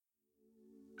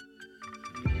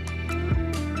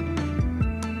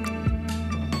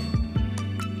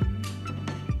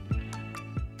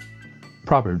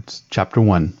Proverbs chapter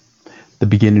 1, the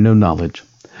beginning of knowledge.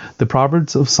 The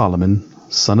Proverbs of Solomon,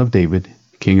 son of David,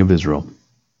 king of Israel.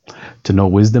 To know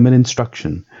wisdom and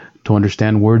instruction, to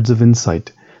understand words of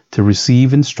insight, to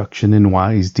receive instruction in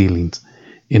wise dealings,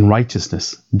 in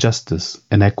righteousness, justice,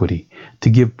 and equity, to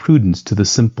give prudence to the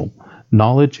simple,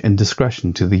 knowledge and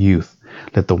discretion to the youth.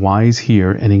 Let the wise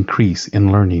hear and increase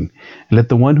in learning, and let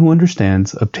the one who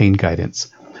understands obtain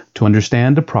guidance. To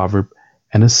understand a proverb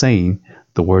and a saying,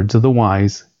 the words of the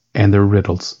wise and their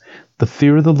riddles. The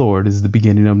fear of the Lord is the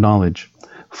beginning of knowledge.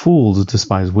 Fools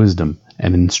despise wisdom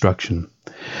and instruction.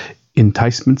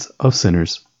 Enticements of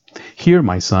sinners. Hear,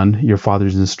 my son, your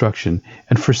father's instruction,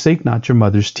 and forsake not your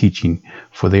mother's teaching,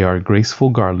 for they are a graceful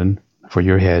garland for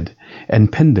your head,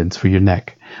 and pendants for your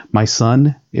neck. My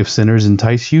son, if sinners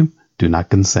entice you, do not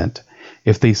consent.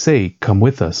 If they say, come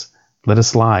with us, let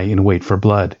us lie in wait for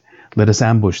blood. Let us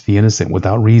ambush the innocent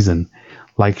without reason.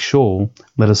 Like Sheol,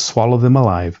 let us swallow them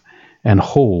alive, and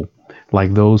whole,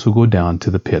 like those who go down to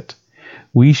the pit.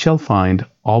 We shall find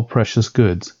all precious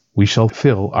goods. We shall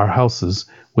fill our houses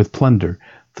with plunder.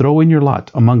 Throw in your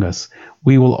lot among us.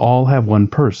 We will all have one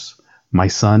purse. My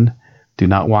son, do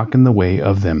not walk in the way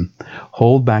of them.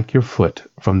 Hold back your foot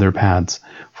from their paths.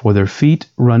 For their feet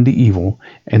run to evil,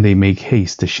 and they make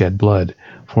haste to shed blood.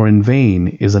 For in vain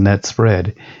is a net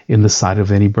spread in the sight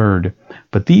of any bird.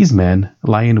 But these men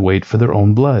lie in wait for their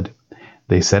own blood.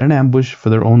 They set an ambush for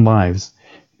their own lives.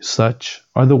 Such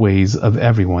are the ways of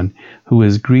everyone who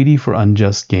is greedy for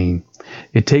unjust gain.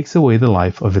 It takes away the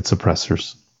life of its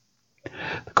oppressors.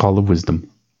 The call of wisdom.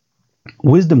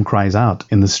 Wisdom cries out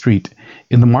in the street.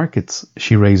 In the markets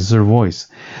she raises her voice.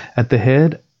 At the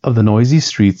head of the noisy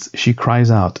streets she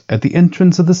cries out. At the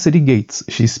entrance of the city gates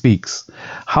she speaks.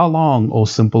 How long, O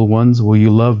simple ones, will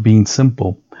you love being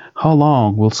simple? How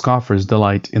long will scoffers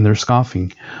delight in their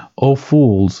scoffing? O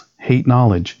fools, hate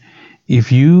knowledge.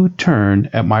 If you turn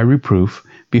at my reproof,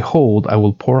 behold, I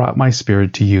will pour out my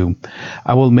spirit to you.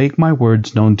 I will make my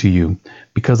words known to you,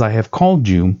 because I have called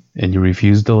you, and you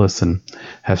refuse to listen,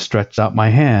 have stretched out my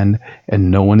hand,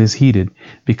 and no one is heeded,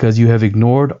 because you have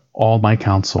ignored all my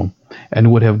counsel,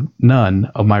 and would have none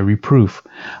of my reproof.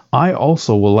 I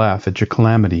also will laugh at your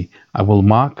calamity. I will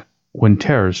mock when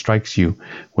terror strikes you.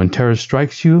 When terror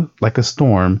strikes you like a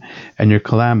storm, and your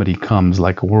calamity comes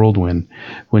like a whirlwind.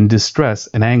 When distress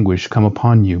and anguish come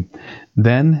upon you,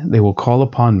 then they will call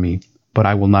upon me, but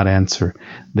I will not answer.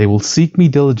 They will seek me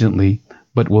diligently,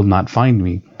 but will not find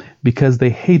me, because they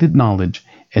hated knowledge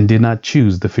and did not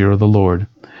choose the fear of the Lord,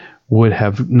 would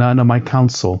have none of my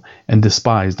counsel, and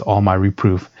despised all my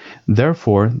reproof.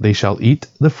 Therefore they shall eat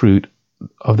the fruit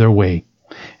of their way,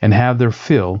 and have their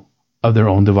fill of their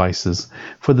own devices.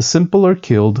 For the simple are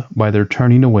killed by their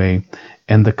turning away,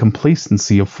 and the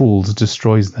complacency of fools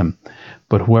destroys them.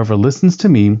 But whoever listens to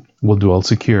me will dwell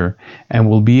secure, and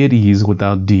will be at ease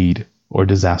without deed or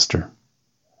disaster.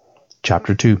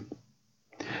 Chapter 2.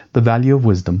 The value of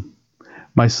wisdom.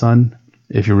 My son,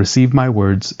 if you receive my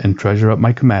words and treasure up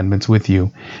my commandments with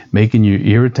you, making your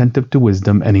ear attentive to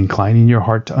wisdom and inclining your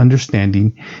heart to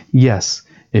understanding, yes,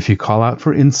 if you call out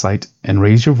for insight and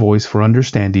raise your voice for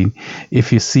understanding,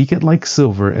 if you seek it like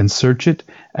silver and search it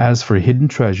as for hidden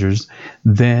treasures,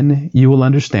 then you will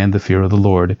understand the fear of the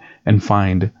Lord and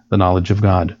find the knowledge of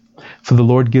God. For the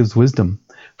Lord gives wisdom.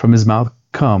 From his mouth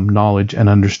come knowledge and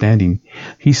understanding.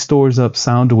 He stores up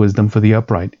sound wisdom for the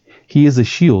upright. He is a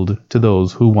shield to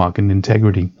those who walk in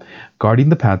integrity, guarding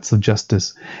the paths of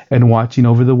justice and watching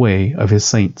over the way of his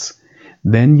saints.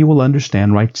 Then you will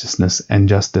understand righteousness and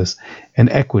justice and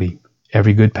equity,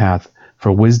 every good path,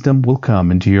 for wisdom will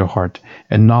come into your heart,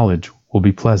 and knowledge will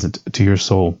be pleasant to your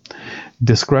soul.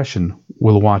 Discretion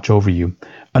will watch over you.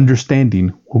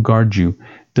 Understanding will guard you,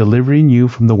 delivering you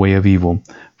from the way of evil,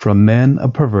 from men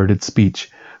of perverted speech,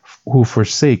 who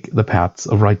forsake the paths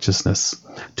of righteousness,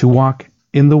 to walk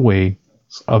in the way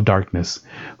of darkness,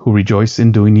 who rejoice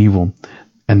in doing evil,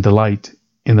 and delight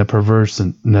in the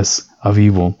perverseness of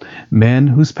evil, men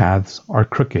whose paths are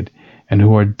crooked, and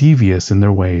who are devious in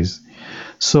their ways.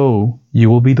 So you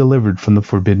will be delivered from the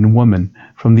forbidden woman,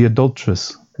 from the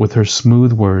adulteress with her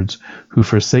smooth words, who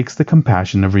forsakes the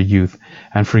compassion of her youth,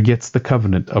 and forgets the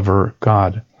covenant of her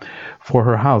God. For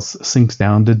her house sinks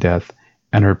down to death,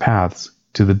 and her paths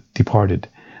to the departed.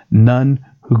 None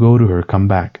who go to her come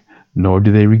back, nor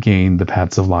do they regain the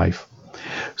paths of life.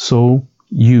 So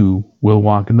you will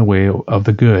walk in the way of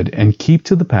the good, and keep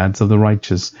to the paths of the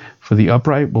righteous, for the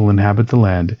upright will inhabit the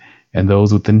land, and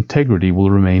those with integrity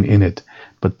will remain in it.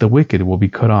 But the wicked will be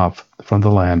cut off from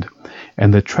the land,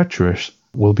 and the treacherous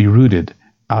will be rooted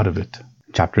out of it.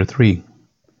 Chapter 3.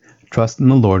 Trust in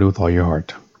the Lord with all your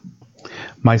heart.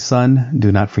 My son,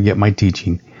 do not forget my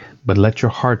teaching, but let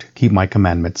your heart keep my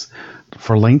commandments.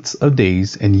 For lengths of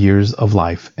days and years of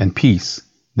life and peace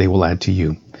they will add to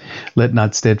you. Let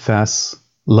not steadfast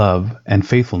love and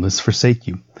faithfulness forsake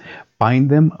you. Bind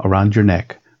them around your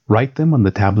neck. Write them on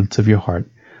the tablets of your heart,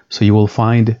 so you will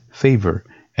find favor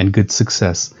and good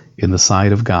success in the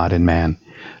sight of God and man.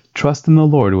 Trust in the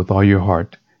Lord with all your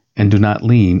heart, and do not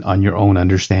lean on your own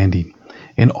understanding.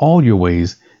 In all your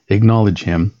ways acknowledge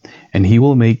him, and he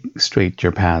will make straight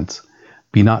your paths.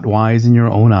 Be not wise in your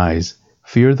own eyes.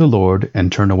 Fear the Lord and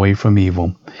turn away from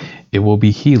evil. It will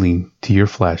be healing to your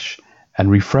flesh and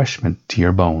refreshment to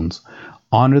your bones.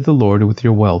 Honor the Lord with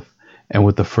your wealth and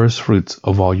with the first fruits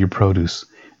of all your produce.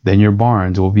 Then your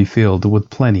barns will be filled with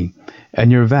plenty,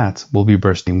 and your vats will be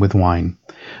bursting with wine.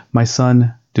 My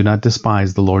son, do not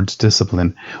despise the Lord's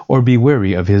discipline, or be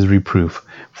weary of his reproof.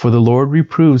 For the Lord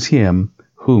reproves him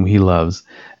whom he loves,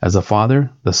 as a father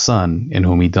the son in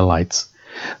whom he delights.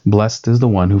 Blessed is the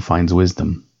one who finds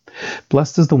wisdom.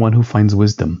 Blessed is the one who finds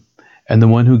wisdom, and the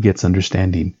one who gets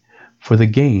understanding. For the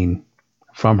gain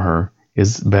from her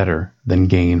is better than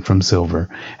gain from silver,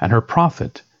 and her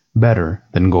profit better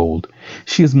than gold.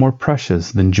 She is more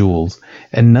precious than jewels,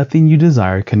 and nothing you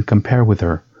desire can compare with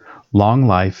her. Long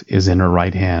life is in her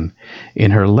right hand.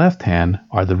 In her left hand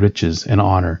are the riches and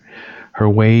honor. Her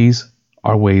ways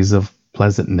are ways of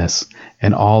pleasantness,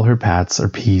 and all her paths are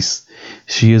peace.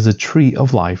 She is a tree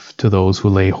of life to those who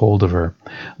lay hold of her.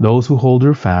 Those who hold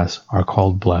her fast are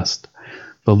called blessed.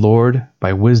 The Lord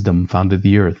by wisdom founded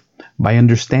the earth. By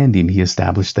understanding he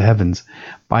established the heavens.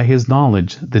 By his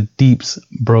knowledge the deeps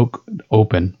broke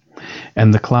open,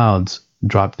 and the clouds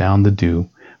dropped down the dew.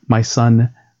 My son,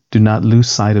 do not lose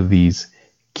sight of these.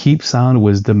 Keep sound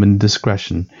wisdom and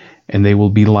discretion, and they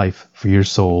will be life for your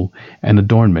soul and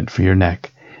adornment for your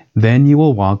neck. Then you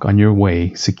will walk on your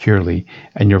way securely,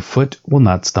 and your foot will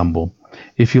not stumble.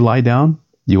 If you lie down,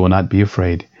 you will not be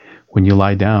afraid. When you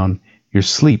lie down, your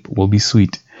sleep will be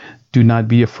sweet. Do not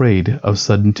be afraid of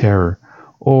sudden terror,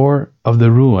 or of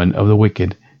the ruin of the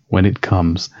wicked when it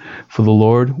comes. For the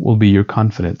Lord will be your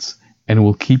confidence, and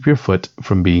will keep your foot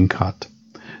from being caught.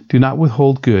 Do not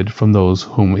withhold good from those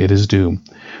whom it is due,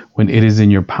 when it is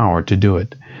in your power to do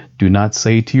it. Do not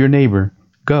say to your neighbor,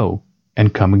 "Go,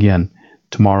 and come again.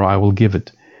 Tomorrow I will give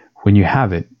it," when you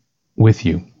have it with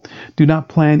you. Do not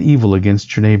plan evil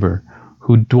against your neighbor,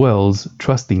 who dwells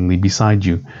trustingly beside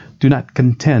you. Do not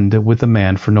contend with a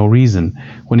man for no reason,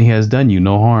 when he has done you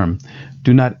no harm.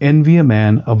 Do not envy a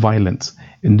man of violence,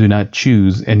 and do not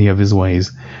choose any of his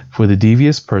ways. For the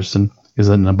devious person is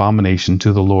an abomination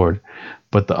to the Lord,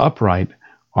 but the upright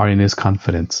are in his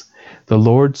confidence. The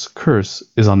Lord's curse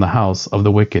is on the house of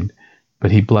the wicked,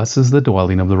 but he blesses the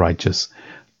dwelling of the righteous.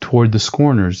 Toward the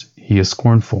scorners he is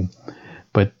scornful,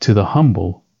 but to the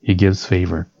humble he gives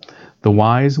favor. The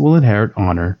wise will inherit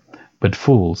honor, but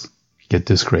fools get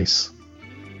disgrace.